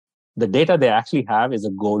the data they actually have is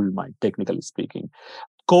a gold mine, technically speaking.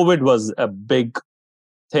 COVID was a big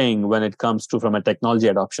thing when it comes to from a technology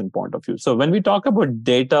adoption point of view. So when we talk about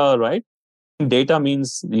data, right, data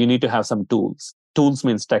means you need to have some tools. Tools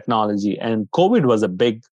means technology. And COVID was a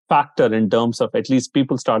big factor in terms of at least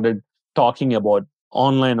people started talking about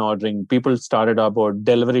online ordering. People started about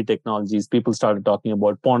delivery technologies. People started talking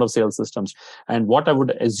about point of sale systems. And what I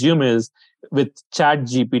would assume is with Chat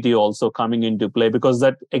GPT also coming into play, because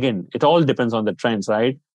that, again, it all depends on the trends,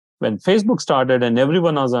 right? When Facebook started and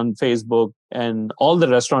everyone was on Facebook and all the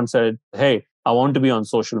restaurants said, hey, I want to be on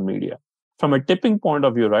social media. From a tipping point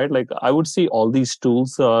of view, right? Like I would see all these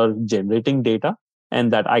tools are generating data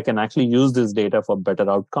and that I can actually use this data for better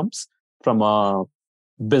outcomes from a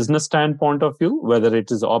business standpoint of view, whether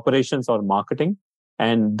it is operations or marketing.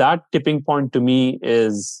 And that tipping point to me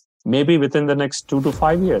is maybe within the next 2 to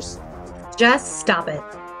 5 years. Just stop it.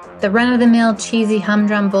 The run-of-the-mill, cheesy,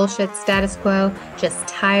 humdrum bullshit status quo just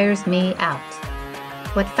tires me out.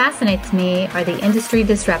 What fascinates me are the industry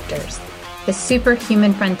disruptors, the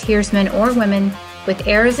superhuman frontiersmen or women with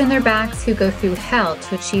arrows in their backs who go through hell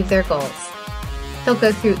to achieve their goals. They'll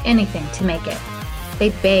go through anything to make it. They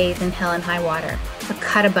bathe in hell and high water, a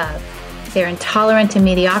cut above. They're intolerant to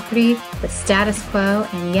mediocrity, the status quo,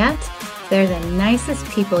 and yet they're the nicest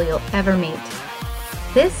people you'll ever meet.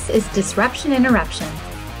 This is Disruption Interruption.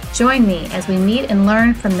 Join me as we meet and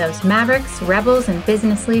learn from those mavericks, rebels, and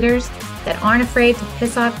business leaders that aren't afraid to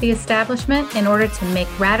piss off the establishment in order to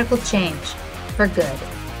make radical change for good.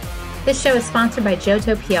 This show is sponsored by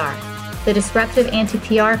Johto PR, the disruptive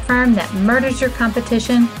anti-PR firm that murders your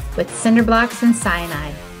competition with cinder blocks and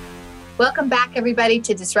cyanide. Welcome back, everybody,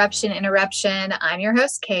 to Disruption Interruption. I'm your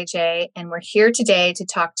host, KJ, and we're here today to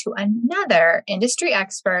talk to another industry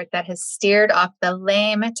expert that has steered off the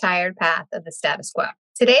lame, tired path of the status quo.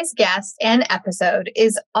 Today's guest and episode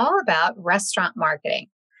is all about restaurant marketing,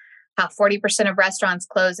 how 40% of restaurants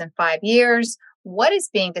close in 5 years, what is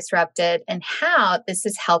being disrupted, and how this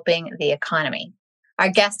is helping the economy. Our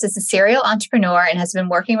guest is a serial entrepreneur and has been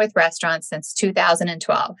working with restaurants since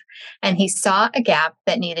 2012, and he saw a gap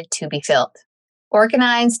that needed to be filled.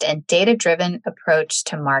 Organized and data-driven approach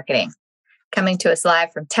to marketing. Coming to us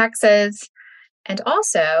live from Texas, and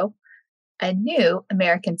also a new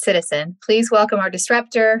American citizen. Please welcome our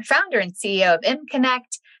disruptor, founder and CEO of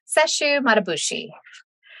ImConnect, Seshu Madabushi.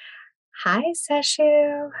 Hi,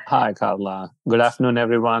 Seshu. Hi, Carla. Good afternoon,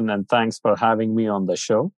 everyone, and thanks for having me on the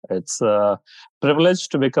show. It's a privilege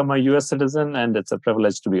to become a U.S. citizen, and it's a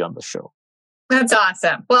privilege to be on the show. That's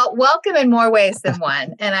awesome. Well, welcome in more ways than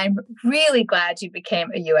one, and I'm really glad you became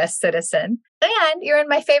a U.S. citizen, and you're in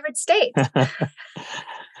my favorite state.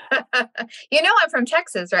 You know I'm from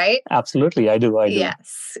Texas, right? Absolutely, I do.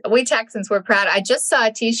 Yes. We Texans, we're proud. I just saw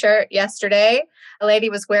a t-shirt yesterday. A lady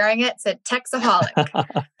was wearing it, said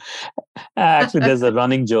Texaholic. Actually, there's a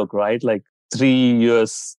running joke, right? Like 3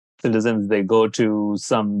 US citizens, they go to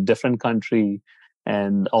some different country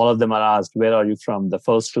and all of them are asked, where are you from? The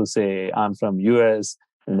first two say, I'm from US.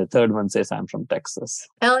 And the third one says, I'm from Texas.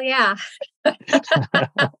 Hell yeah.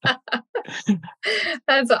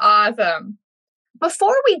 That's awesome.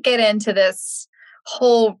 Before we get into this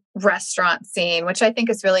whole restaurant scene, which I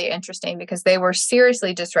think is really interesting because they were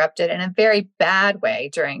seriously disrupted in a very bad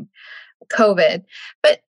way during COVID.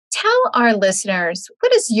 But tell our listeners,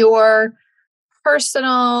 what is your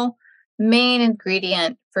personal main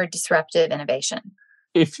ingredient for disruptive innovation?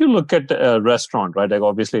 If you look at a restaurant, right, like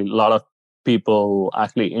obviously a lot of people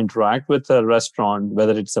actually interact with a restaurant,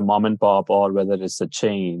 whether it's a mom and pop or whether it's a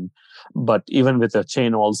chain. But even with a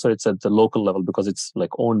chain also, it's at the local level because it's like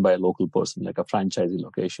owned by a local person, like a franchisee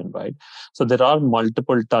location, right? So there are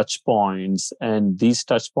multiple touch points, and these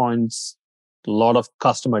touch points, a lot of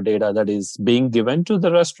customer data that is being given to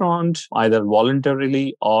the restaurant, either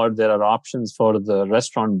voluntarily or there are options for the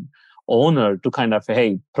restaurant owner to kind of,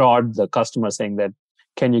 hey, prod the customer saying that,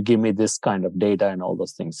 can you give me this kind of data and all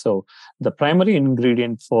those things? So the primary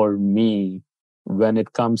ingredient for me when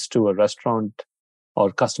it comes to a restaurant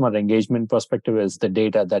or customer engagement perspective is the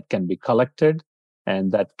data that can be collected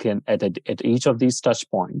and that can at each of these touch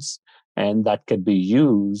points, and that can be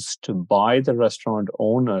used by the restaurant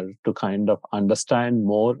owner to kind of understand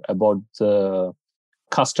more about the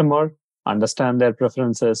customer, understand their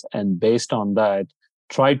preferences, and based on that,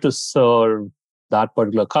 try to serve that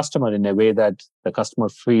particular customer in a way that the customer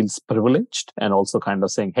feels privileged and also kind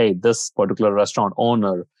of saying, hey, this particular restaurant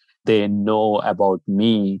owner, they know about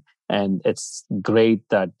me and it's great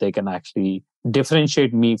that they can actually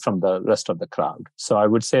differentiate me from the rest of the crowd. So I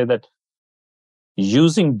would say that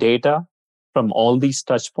using data from all these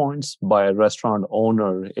touch points by a restaurant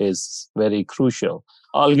owner is very crucial.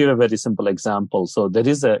 I'll give a very simple example. So there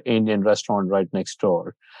is an Indian restaurant right next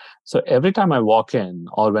door. So every time I walk in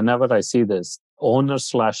or whenever I see this owner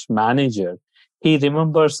slash manager, he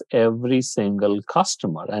remembers every single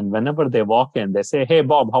customer. And whenever they walk in, they say, "Hey,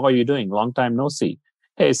 Bob, how are you doing? Long time no see.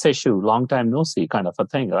 Hey, Seshu, long time no see," kind of a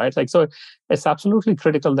thing, right? Like, so it's absolutely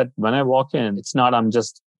critical that when I walk in, it's not, I'm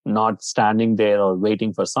just not standing there or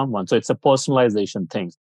waiting for someone. So it's a personalization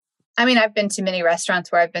thing. I mean, I've been to many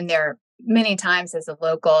restaurants where I've been there many times as a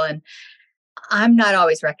local, and I'm not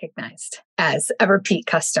always recognized as a repeat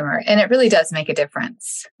customer. And it really does make a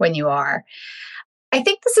difference when you are. I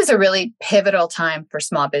think this is a really pivotal time for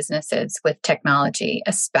small businesses with technology,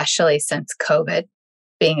 especially since COVID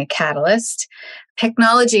being a catalyst.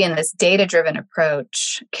 Technology and this data-driven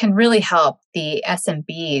approach can really help the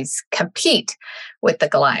SMBs compete with the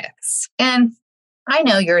Goliaths. And I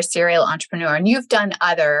know you're a serial entrepreneur and you've done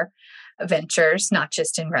other ventures, not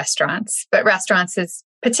just in restaurants, but restaurants is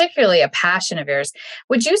particularly a passion of yours.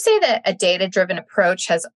 Would you say that a data-driven approach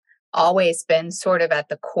has always been sort of at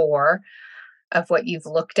the core of what you've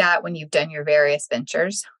looked at when you've done your various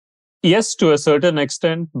ventures? Yes, to a certain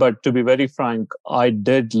extent, but to be very frank, I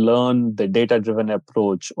did learn the data-driven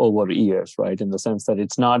approach over years, right? In the sense that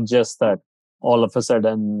it's not just that all of a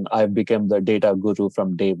sudden I've become the data guru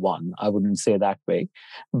from day one. I wouldn't say that way,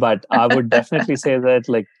 but I would definitely say that,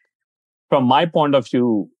 like, from my point of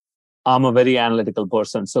view, I'm a very analytical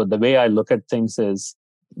person. So the way I look at things is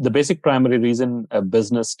the basic primary reason a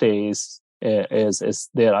business stays is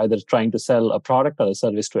they're either trying to sell a product or a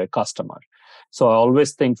service to a customer. So I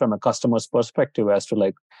always think from a customer's perspective as to,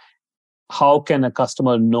 like, how can a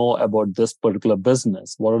customer know about this particular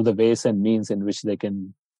business? What are the ways and means in which they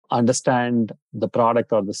can understand the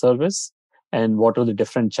product or the service? And what are the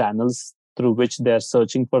different channels through which they're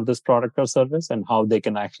searching for this product or service, and how they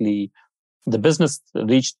can actually the business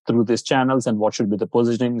reach through these channels, and what should be the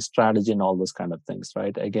positioning strategy and all those kind of things,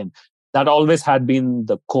 right? Again, that always had been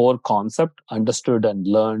the core concept, understood and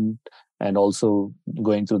learned. And also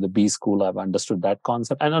going through the B school, I've understood that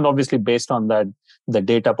concept. And then obviously based on that, the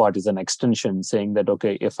data part is an extension saying that,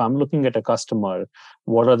 okay, if I'm looking at a customer,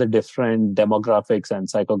 what are the different demographics and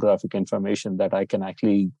psychographic information that I can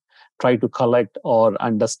actually try to collect or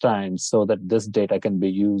understand so that this data can be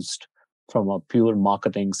used from a pure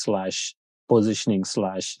marketing slash positioning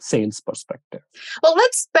slash sales perspective. Well,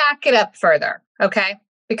 let's back it up further, okay?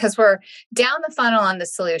 Because we're down the funnel on the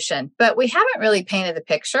solution, but we haven't really painted the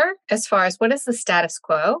picture as far as what is the status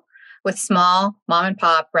quo with small mom and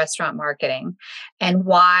pop restaurant marketing and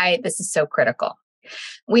why this is so critical.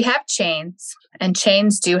 We have chains, and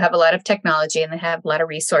chains do have a lot of technology and they have a lot of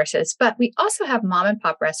resources, but we also have mom and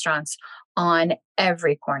pop restaurants on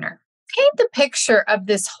every corner. Paint the picture of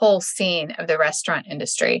this whole scene of the restaurant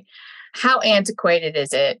industry. How antiquated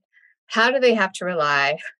is it? How do they have to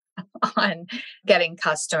rely on getting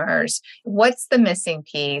customers? What's the missing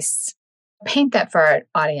piece? Paint that for our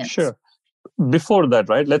audience. Sure. Before that,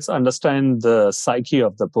 right, let's understand the psyche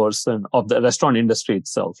of the person, of the restaurant industry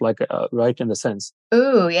itself, like, right, in the sense.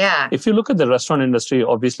 Ooh, yeah. If you look at the restaurant industry,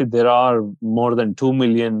 obviously there are more than 2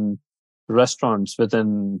 million restaurants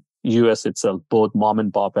within US itself, both mom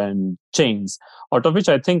and pop and chains, out of which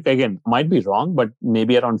I think, again, might be wrong, but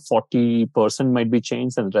maybe around 40% might be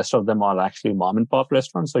chains and the rest of them are actually mom and pop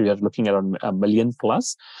restaurants. So you're looking at around 1 million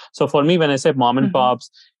plus. So for me, when I say mom and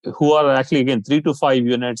pops, who are actually, again, 3 to 5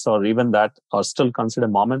 units or even that are still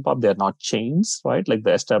considered mom and pop, they're not chains, right? Like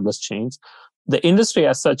the established chains. The industry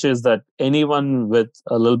as such is that anyone with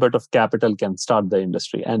a little bit of capital can start the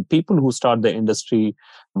industry. And people who start the industry,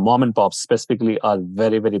 mom and pops specifically, are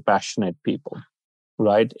very, very passionate people,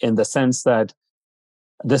 right? In the sense that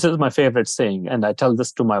this is my favorite saying, and I tell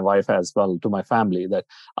this to my wife as well, to my family, that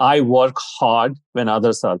I work hard when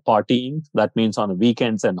others are partying. That means on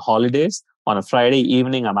weekends and holidays. On a Friday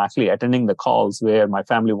evening, I'm actually attending the calls where my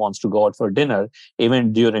family wants to go out for dinner.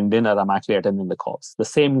 Even during dinner, I'm actually attending the calls. The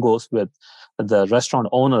same goes with the restaurant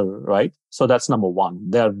owner, right? So that's number one.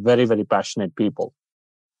 They are very, very passionate people.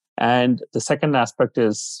 And the second aspect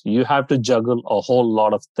is you have to juggle a whole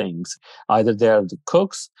lot of things. Either they're the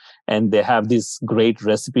cooks and they have these great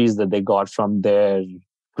recipes that they got from their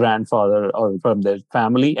grandfather or from their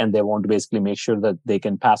family, and they want to basically make sure that they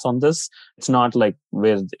can pass on this. It's not like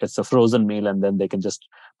where it's a frozen meal and then they can just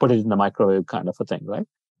put it in the microwave kind of a thing, right?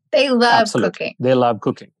 They love Absolutely. cooking. They love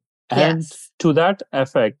cooking. And to that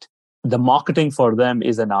effect, the marketing for them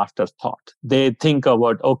is an afterthought. They think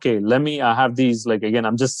about, okay, I have these, like, again,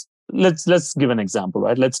 let's give an example,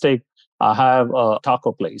 right? Let's take, I have a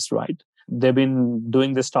taco place, right? they've been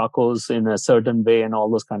doing this tacos in a certain way and all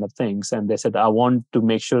those kind of things. And they said, I want to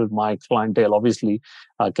make sure my clientele obviously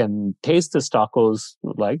can taste this tacos,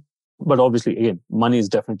 like, but obviously, again, money is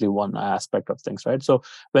definitely one aspect of things, right? So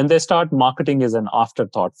when they start, marketing is an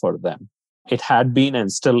afterthought for them. It had been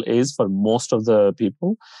and still is for most of the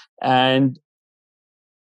people. And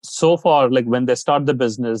so far, like when they start the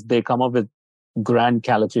business, they come up with grand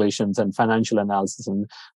calculations and financial analysis. And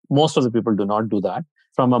most of the people do not do that.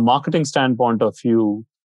 From a marketing standpoint of view,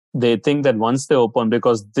 they think that once they open,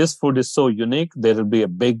 because this food is so unique, there will be a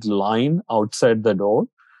big line outside the door,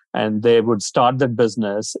 and they would start that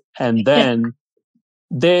business. And then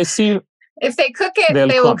they see, if they cook it, they'll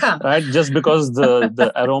they will come. right? Just because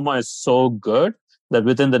the aroma is so good that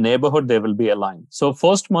within the neighborhood there will be a line. So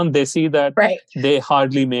first month they see that Right. they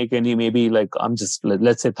hardly make any, maybe like let's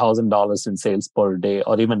say $1,000 in sales per day,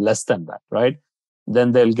 or even less than that, right?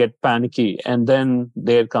 Then they'll get panicky, and then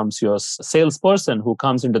there comes your salesperson who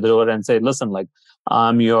comes into the door and say, listen, like,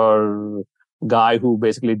 I'm your guy who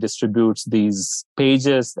basically distributes these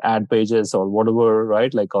pages, ad pages or whatever,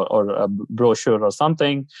 right? Like, or a brochure or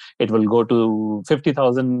something. It will go to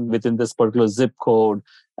 50,000 within this particular zip code.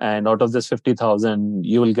 And out of this 50,000,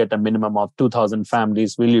 you will get a minimum of 2,000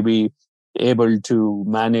 families. Will you be able to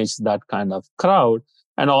manage that kind of crowd?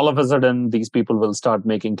 And all of a sudden, these people will start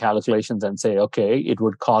making calculations and say, okay, it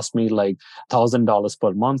would cost me like $1,000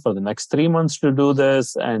 per month for the next 3 months to do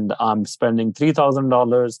this. And I'm spending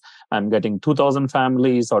 $3,000. I'm getting 2,000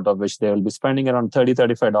 families, out of which they will be spending around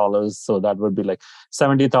 $35. So that would be like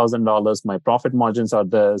 $70,000. My profit margins are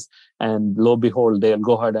this. And lo and behold, they'll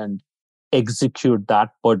go ahead and execute that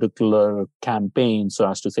particular campaign, so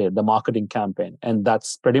as to say, the marketing campaign. And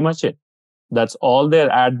that's pretty much it. That's all their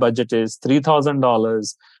ad budget is,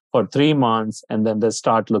 $3,000 for 3 months. And then they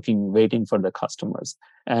start waiting for the customers.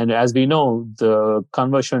 And as we know, the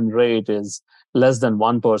conversion rate is less than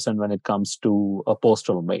 1% when it comes to a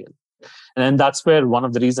postal mail. And that's where one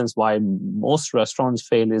of the reasons why most restaurants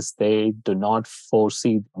fail is they do not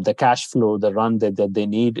foresee the cash flow, the run that they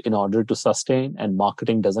need in order to sustain. And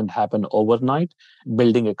marketing doesn't happen overnight.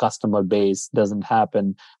 Building a customer base doesn't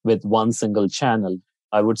happen with one single channel.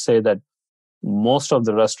 I would say that most of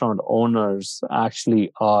the restaurant owners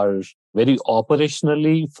actually are very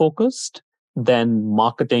operationally focused than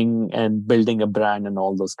marketing and building a brand and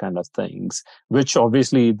all those kind of things, which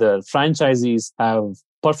obviously the franchisees have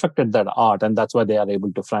perfected that art, and that's why they are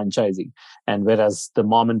able to franchising. And whereas the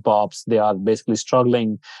mom and pops, they are basically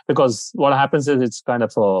struggling, because what happens is it's kind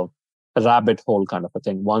of a rabbit hole kind of a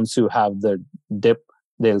thing. Once you have the dip,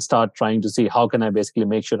 they'll start trying to see, how can I basically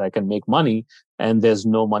make sure I can make money? And there's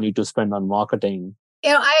no money to spend on marketing.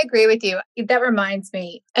 I agree with you. That reminds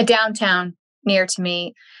me, a downtown near to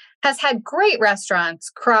me has had great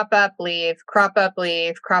restaurants crop up, leave, crop up,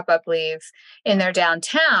 leave, crop up, leave in their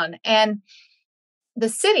downtown. And the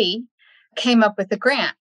city came up with a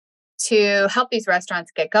grant to help these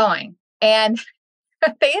restaurants get going. And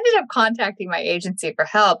they ended up contacting my agency for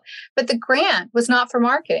help, but the grant was not for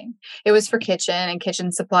marketing. It was for kitchen and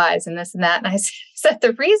kitchen supplies and this and that. And I said,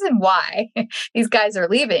 the reason why these guys are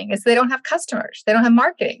leaving is they don't have customers. They don't have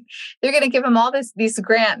marketing. They're going to give them all this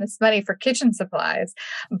grant, this money for kitchen supplies.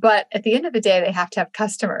 But at the end of the day, they have to have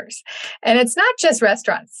customers. And it's not just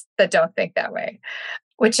restaurants that don't think that way,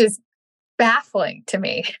 which is baffling to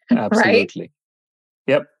me. Absolutely. Right?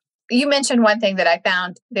 Yep. You mentioned one thing that I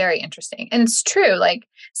found very interesting, and it's true. Like,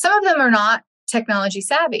 some of them are not technology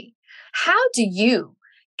savvy. How do you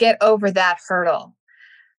get over that hurdle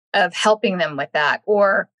of helping them with that,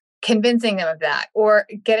 or convincing them of that, or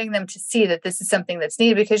getting them to see that this is something that's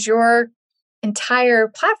needed, because your entire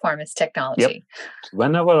platform is technology? Yep.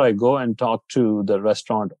 Whenever I go and talk to the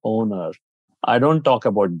restaurant owner, I don't talk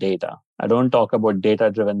about data. I don't talk about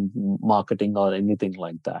data-driven marketing or anything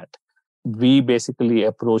like that. We basically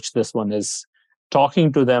approach this one is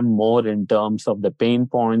talking to them more in terms of the pain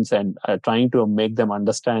points, and trying to make them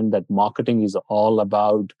understand that marketing is all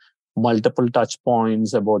about multiple touch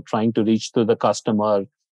points, about trying to reach to the customer,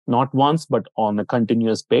 not once, but on a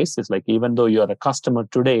continuous basis. Like, even though you're a customer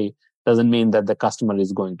today, doesn't mean that the customer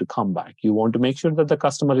is going to come back. You want to make sure that the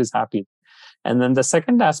customer is happy. And then the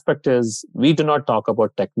second aspect is, we do not talk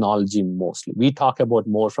about technology mostly. We talk about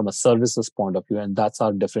more from a services point of view, and that's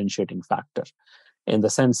our differentiating factor, in the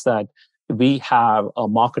sense that we have a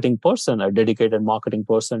marketing person, a dedicated marketing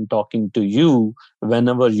person, talking to you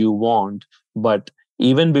whenever you want. But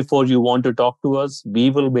even before you want to talk to us,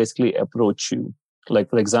 we will basically approach you Like,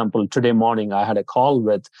 for example, today morning, I had a call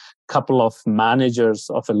with a couple of managers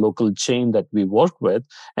of a local chain that we work with.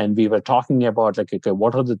 And we were talking about, like, okay,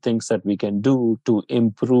 what are the things that we can do to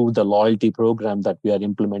improve the loyalty program that we are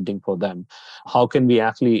implementing for them? How can we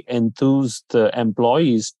actually enthuse the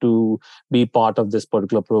employees to be part of this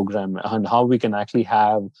particular program, and how we can actually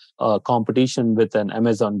have a competition with an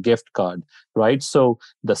Amazon gift card, right? So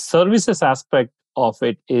the services aspect of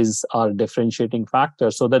it is our differentiating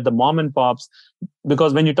factor, so that the mom and pops,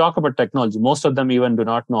 because when you talk about technology, most of them even do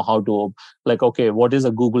not know how to, like, okay, what is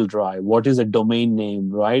a Google Drive, what is a domain name,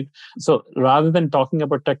 right? So rather than talking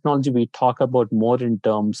about technology, we talk about more in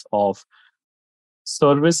terms of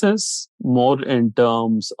services, more in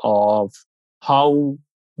terms of how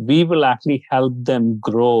we will actually help them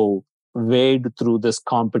grow, wade through this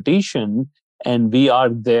competition, and we are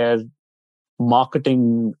there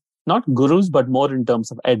marketing, not gurus, but more in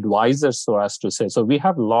terms of advisors, so as to say. So we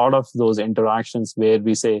have a lot of those interactions where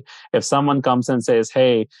we say, if someone comes and says,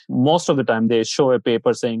 hey, most of the time they show a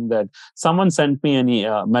paper saying that someone sent me any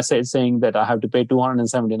message saying that I have to pay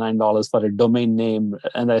 $279 for a domain name.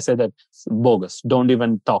 And I say that's bogus. Don't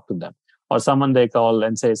even talk to them. Or someone they call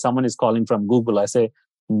and say, someone is calling from Google. I say,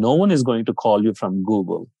 no one is going to call you from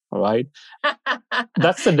Google. All right.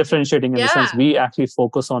 That's the differentiating in the sense we actually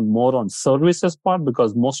focus on more on services part,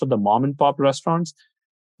 because most of the mom and pop restaurants,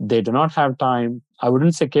 they do not have time. I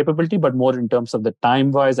wouldn't say capability, but more in terms of the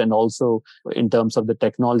time wise, and also in terms of the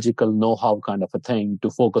technological know-how kind of a thing to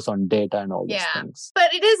focus on data and all those things.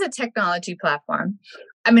 But it is a technology platform.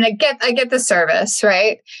 I mean, I get the service,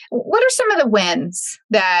 right? What are some of the wins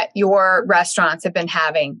that your restaurants have been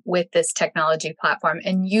having with this technology platform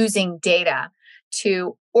and using data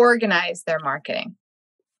to organize their marketing?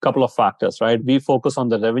 Couple of factors, right? We focus on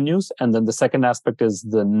the revenues, and then the second aspect is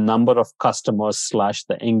the number of customers /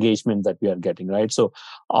 the engagement that we are getting, right? So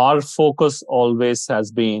our focus always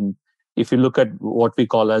has been, if you look at what we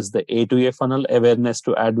call as the A to A funnel, awareness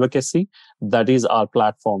to advocacy, that is our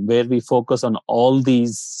platform where we focus on all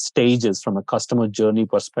these stages from a customer journey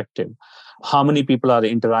perspective. How many people are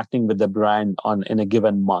interacting with the brand in a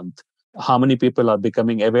given month? How many people are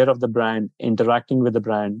becoming aware of the brand, interacting with the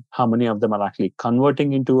brand? How many of them are actually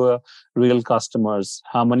converting into real customers?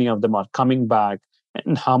 How many of them are coming back?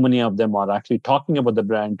 And how many of them are actually talking about the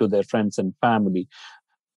brand to their friends and family?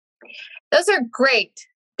 Those are great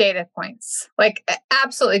data points, like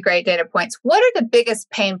absolutely great data points. What are the biggest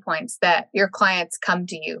pain points that your clients come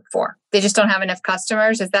to you for? They just don't have enough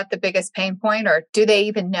customers? Is that the biggest pain point, or do they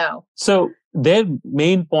even know? So their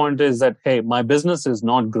main point is that, hey, my business is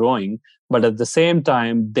not growing, but at the same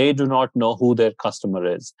time, they do not know who their customer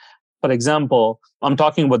is. For example, I'm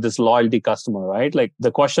talking about this loyalty customer, right? Like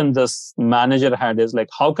the question this manager had is like,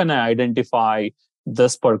 how can I identify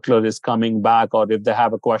this particular is coming back, or if they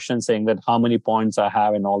have a question saying that how many points I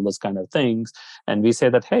have and all those kind of things. And we say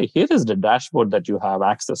that, hey, here is the dashboard that you have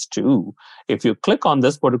access to. If you click on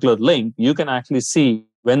this particular link, you can actually see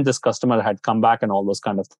when this customer had come back and all those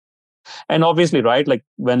kind of things. And obviously, right, like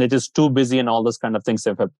when it is too busy and all those kind of things,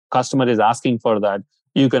 if a customer is asking for that,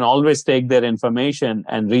 you can always take their information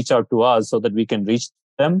and reach out to us so that we can reach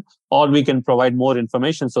them, or we can provide more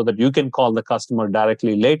information so that you can call the customer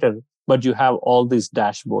directly later. But you have all these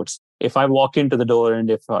dashboards. If I walk into the door and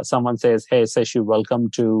if someone says, hey, Seshu, welcome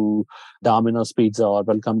to Domino's Pizza, or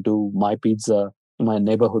welcome to my pizza, my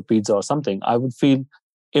neighborhood pizza or something, I would feel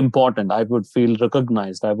important. I would feel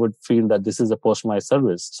recognized. I would feel that this is a personalized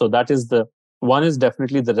service. So that is the one, is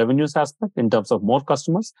definitely the revenues aspect in terms of more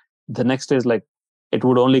customers. The next is like, it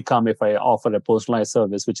would only come if I offer a personalized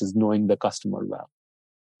service, which is knowing the customer well.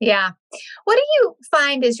 Yeah. What do you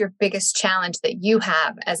find is your biggest challenge that you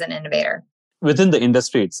have as an innovator? Within the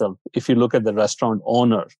industry itself, if you look at the restaurant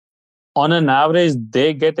owner, on an average,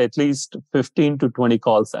 they get at least 15 to 20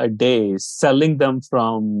 calls a day, selling them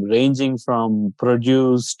ranging from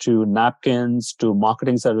produce to napkins to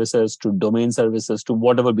marketing services to domain services to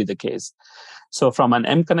whatever be the case. So from an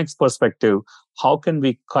MConnect's perspective, how can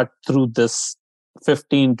we cut through this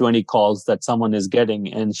 15, 20 calls that someone is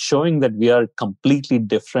getting and showing that we are completely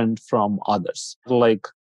different from others? Like,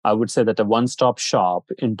 I would say that a one-stop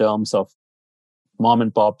shop in terms of mom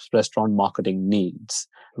and pop's restaurant marketing needs,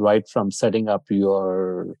 right from setting up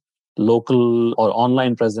your local or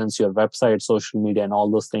online presence, your website, social media, and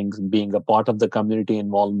all those things, being a part of the community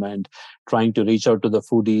involvement, trying to reach out to the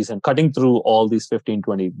foodies and cutting through all these 15,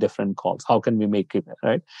 20 different calls. How can we make it,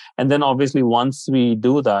 right? And then obviously, once we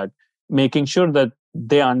do that, making sure that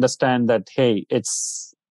they understand that, hey,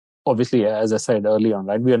 it's obviously, as I said early on,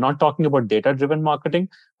 right? We are not talking about data-driven marketing,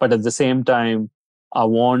 but at the same time, I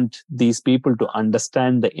want these people to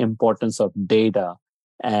understand the importance of data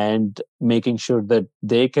and making sure that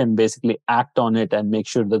they can basically act on it and make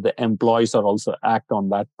sure that the employees are also act on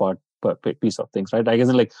that piece of things, right? I guess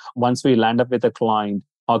like once we land up with a client,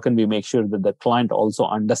 how can we make sure that the client also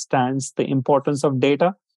understands the importance of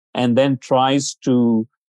data and then tries to,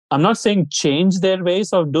 I'm not saying change their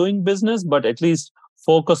ways of doing business, but at least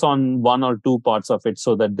focus on one or two parts of it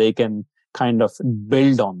so that they can kind of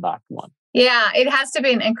build on that one. Yeah, it has to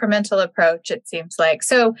be an incremental approach, it seems like.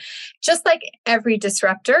 So just like every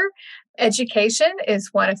disruptor, education is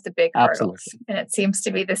one of the big hurdles. And it seems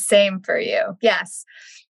to be the same for you. Yes.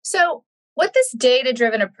 So with this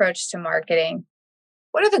data-driven approach to marketing,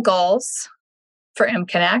 what are the goals for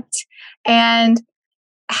MConnect? And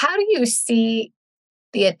how do you see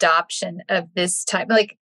the adoption of this type?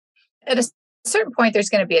 Like at a certain point, there's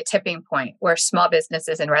going to be a tipping point where small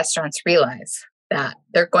businesses and restaurants realize that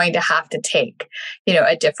they're going to have to take,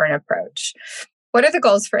 a different approach. What are the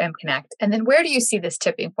goals for MConnect? And then where do you see this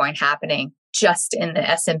tipping point happening just in the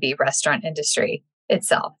SMB restaurant industry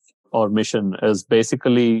itself? Our mission is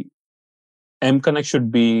basically MConnect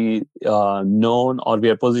should be known, or we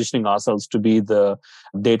are positioning ourselves to be the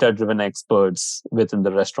data-driven experts within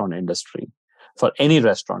the restaurant industry for any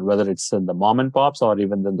restaurant, whether it's in the mom and pops or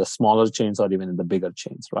even in the smaller chains or even in the bigger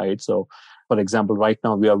chains, right? So, for example, right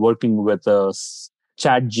now we are working with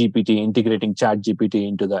ChatGPT, integrating ChatGPT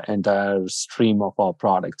into the entire stream of our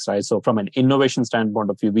products, right? So from an innovation standpoint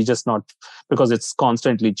of view, we just not, because it's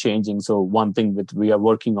constantly changing. So one thing that we are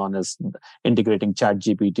working on is integrating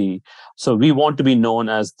ChatGPT. So we want to be known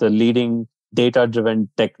as the leading data-driven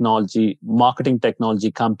technology, marketing technology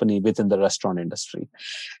company within the restaurant industry.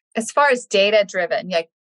 As far as data-driven, like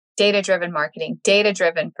data-driven marketing,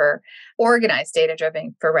 organized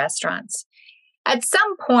data-driven for restaurants, at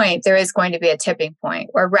some point, there is going to be a tipping point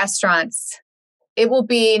where restaurants, it will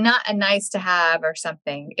be not a nice to have or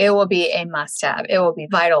something. It will be a must have. It will be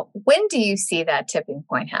vital. When do you see that tipping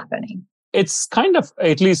point happening? It's kind of,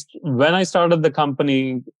 at least when I started the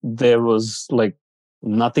company, there was like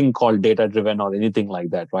nothing called data driven or anything like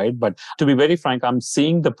that, right? But to be very frank, I'm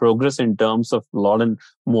seeing the progress in terms of a lot and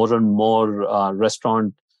more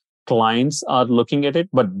restaurant clients are looking at it,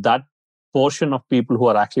 but that portion of people who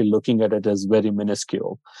are actually looking at it is very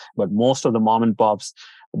minuscule. But most of the mom and pops,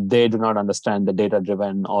 they do not understand the data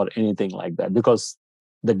driven or anything like that, because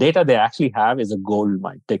the data they actually have is a gold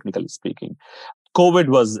mine, technically speaking. COVID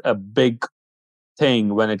was a big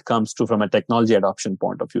thing when it comes to from a technology adoption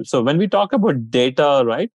point of view. So when we talk about data,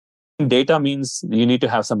 right, data means you need to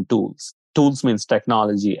have some tools. Tools means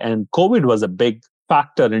technology. And COVID was a big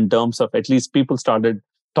factor in terms of at least people started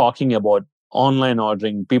talking about online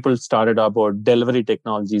ordering. People started about delivery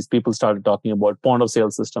technologies. People started talking about point of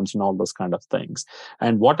sale systems and all those kind of things.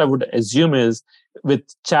 And what I would assume is with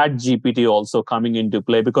Chat GPT also coming into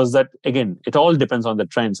play, because that, again, it all depends on the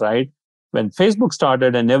trends, right? When Facebook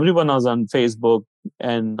started and everyone was on Facebook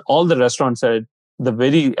and all the restaurants said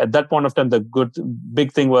at that point of time, the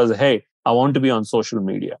big thing was, hey, I want to be on social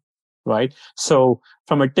media, right? So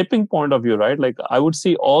from a tipping point of view, right, like I would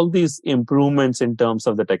see all these improvements in terms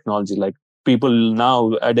of the technology, like people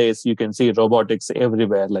nowadays, you can see robotics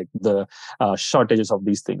everywhere, like the shortages of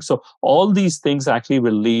these things. So all these things actually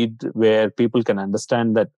will lead where people can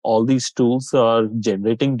understand that all these tools are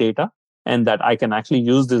generating data and that I can actually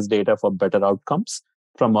use this data for better outcomes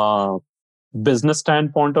from a business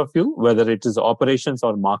standpoint of view, whether it is operations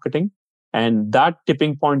or marketing. And that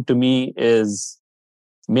tipping point to me is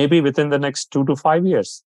maybe within the next 2 to 5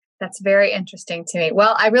 years. That's very interesting to me.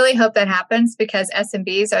 Well, I really hope that happens because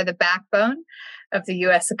SMBs are the backbone of the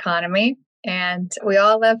U.S. economy and we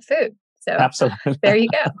all love food. So absolutely, there you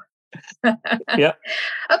go. Yeah.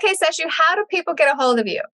 Okay, Seshu, how do people get a hold of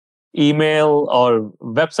you? Email or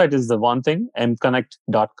website is the one thing,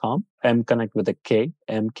 mconnect.com, mconnect with a K,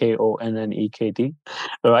 MKONNEKT,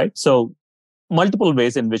 right? So multiple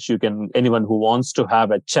ways in which anyone who wants to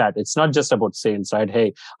have a chat, it's not just about sales, right?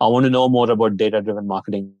 Hey, I want to know more about data-driven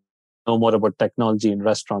marketing, know more about technology in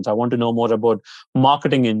restaurants. I want to know more about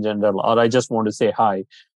marketing in general, or I just want to say hi.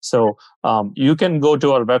 So you can go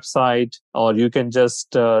to our website or you can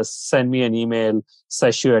just send me an email,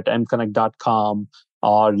 seshu@mconnect.com,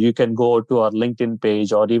 or you can go to our LinkedIn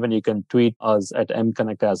page, or even you can tweet us at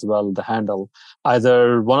mconnect as well, the handle.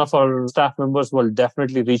 Either one of our staff members will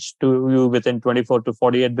definitely reach to you within 24 to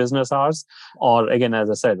 48 business hours. Or again, as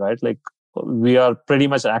I said, right, like we are pretty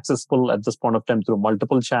much accessible at this point of time through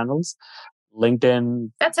multiple channels. LinkedIn.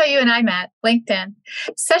 That's how you and I met, LinkedIn.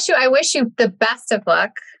 Seshu, I wish you the best of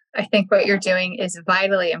luck I think what you're doing is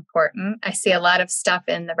vitally important. I see a lot of stuff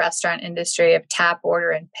in the restaurant industry of tap,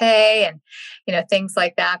 order, and pay and, things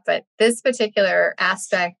like that. But this particular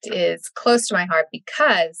aspect is close to my heart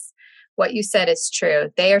because what you said is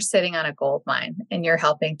true. They are sitting on a gold mine and you're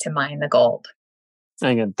helping to mine the gold.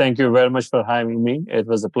 Again, thank you very much for having me. It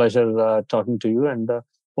was a pleasure talking to you and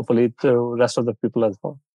hopefully the rest of the people as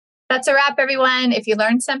well. That's a wrap, everyone. If you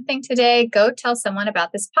learned something today, go tell someone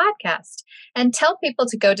about this podcast and tell people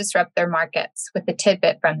to go disrupt their markets with a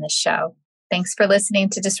tidbit from this show. Thanks for listening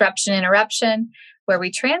to Disruption Interruption, where we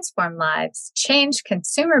transform lives, change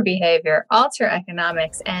consumer behavior, alter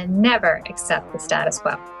economics, and never accept the status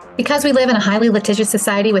quo. Because we live in a highly litigious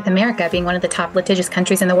society, with America being one of the top litigious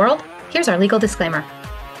countries in the world, here's our legal disclaimer.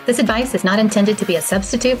 This advice is not intended to be a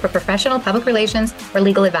substitute for professional public relations or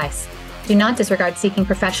legal advice. Do not disregard seeking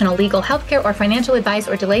professional legal, healthcare, or financial advice,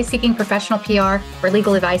 or delay seeking professional PR or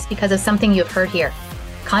legal advice because of something you have heard here.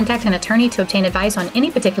 Contact an attorney to obtain advice on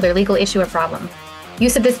any particular legal issue or problem.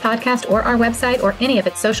 Use of this podcast or our website or any of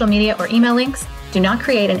its social media or email links do not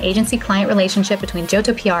create an agency-client relationship between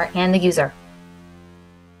Johto PR and the user.